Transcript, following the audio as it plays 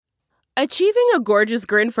Achieving a gorgeous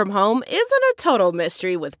grin from home isn't a total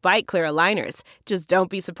mystery with Bite Clear aligners. Just don't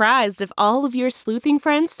be surprised if all of your sleuthing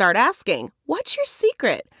friends start asking, "What's your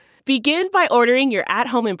secret?" Begin by ordering your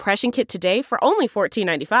at-home impression kit today for only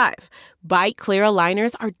 $14.95. Bite Clear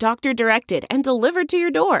aligners are doctor-directed and delivered to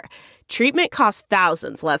your door. Treatment costs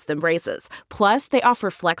thousands less than braces. Plus, they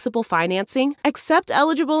offer flexible financing, accept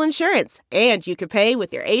eligible insurance, and you can pay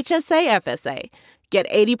with your HSA FSA. Get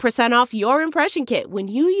 80% off your impression kit when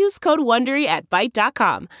you use code WONDERY at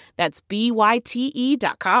Byte.com. That's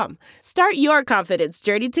BYTE.com. Start your confidence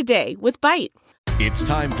journey today with Byte. It's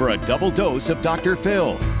time for a double dose of Dr.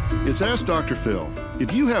 Phil. It's Ask Dr. Phil.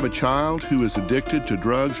 If you have a child who is addicted to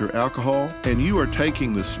drugs or alcohol and you are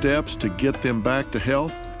taking the steps to get them back to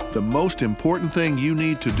health, the most important thing you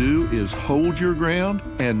need to do is hold your ground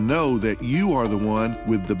and know that you are the one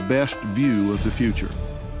with the best view of the future.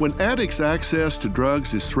 When addicts' access to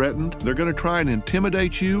drugs is threatened, they're going to try and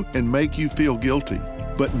intimidate you and make you feel guilty.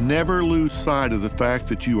 But never lose sight of the fact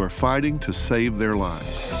that you are fighting to save their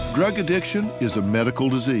lives. Drug addiction is a medical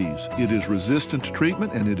disease. It is resistant to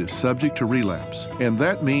treatment and it is subject to relapse. And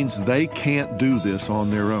that means they can't do this on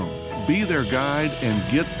their own. Be their guide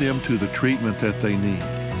and get them to the treatment that they need.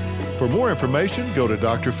 For more information, go to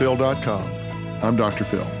drphil.com. I'm Dr.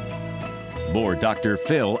 Phil. More Dr.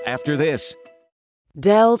 Phil after this.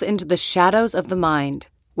 Delve into the shadows of the mind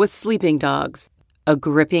with Sleeping Dogs, a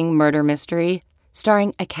gripping murder mystery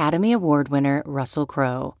starring Academy Award winner Russell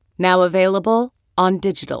Crowe. Now available on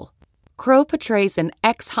digital. Crowe portrays an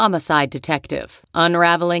ex-homicide detective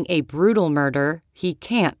unraveling a brutal murder he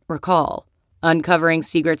can't recall. Uncovering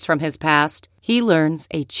secrets from his past, he learns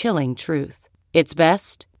a chilling truth. It's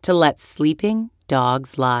best to let sleeping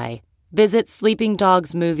dogs lie. Visit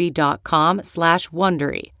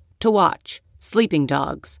sleepingdogsmovie.com/Wondery to watch Sleeping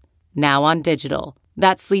Dogs, now on digital.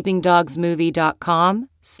 That's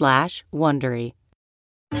sleepingdogsmovie.com/Wondery.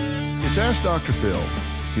 It's Ask Dr. Phil.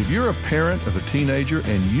 If you're a parent of a teenager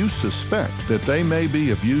and you suspect that they may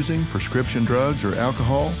be abusing prescription drugs or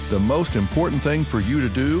alcohol, the most important thing for you to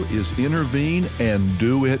do is intervene and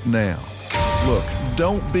do it now. Look,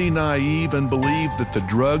 don't be naive and believe that the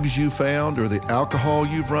drugs you found or the alcohol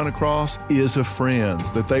you've run across is a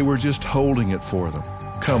friend's, that they were just holding it for them.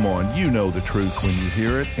 Come on, you know the truth when you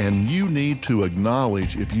hear it, and you need to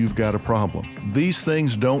acknowledge if you've got a problem. These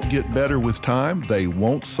things don't get better with time, they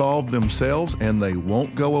won't solve themselves, and they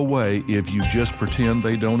won't go away if you just pretend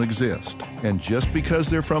they don't exist. And just because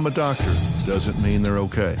they're from a doctor doesn't mean they're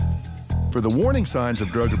okay. For the warning signs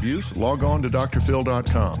of drug abuse, log on to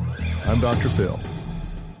drphil.com. I'm Dr. Phil.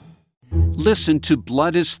 Listen to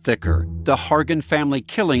Blood is Thicker, The Hargan Family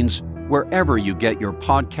Killings, wherever you get your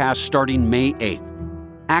podcast starting May 8th.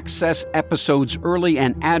 Access episodes early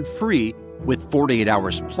and ad-free with 48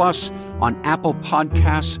 Hours Plus on Apple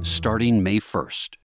Podcasts starting May 1st.